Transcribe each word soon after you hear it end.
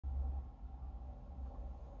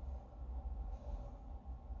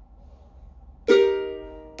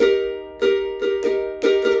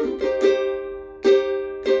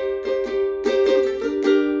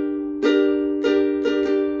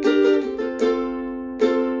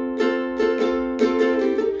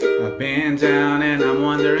been down and I'm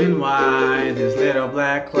wondering why these little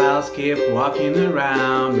black clouds keep walking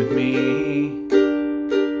around with me.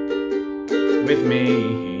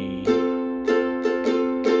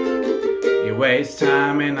 It wastes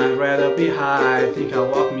time and I'd rather be high. Think I'll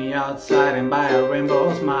walk me outside and buy a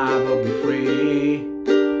rainbow smile, but be free.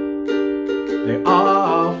 They're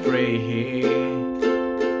all free.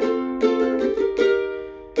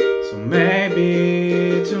 So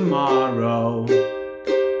maybe tomorrow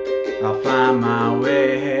I'll find my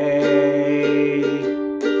way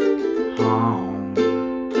home.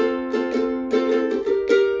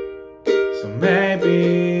 So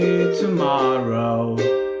maybe tomorrow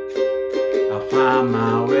I'll find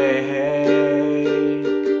my way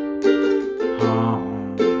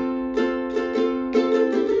home.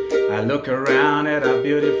 I look around at our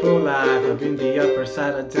beautiful life. I've been the upper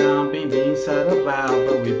side of town, been the inside of out,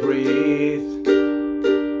 but we breathe.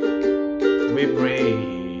 We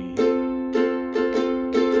breathe.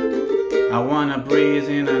 I wanna breathe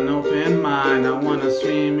in an open mind. I wanna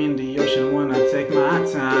swim in the ocean, wanna take my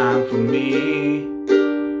time for me.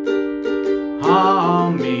 Oh,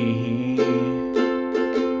 me.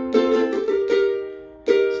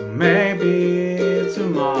 So maybe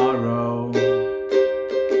tomorrow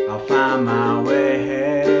I'll find my way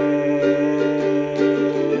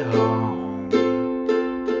home.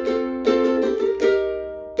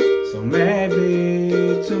 So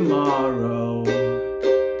maybe tomorrow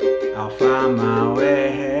I'll find my way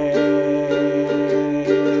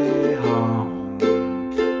home.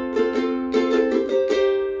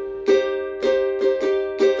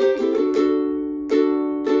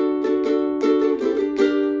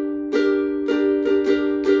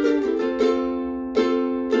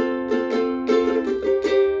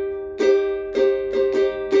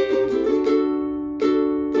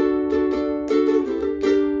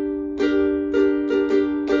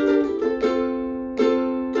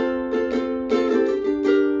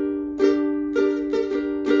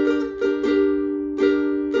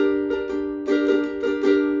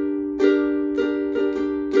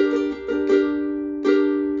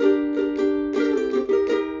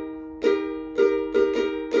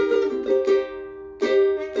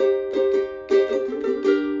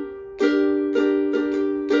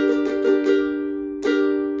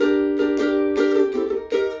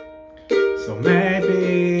 So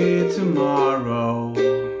maybe tomorrow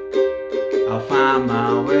I'll find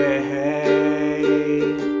my way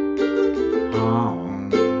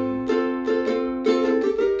home.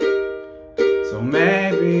 So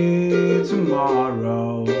maybe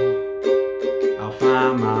tomorrow I'll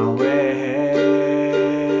find my way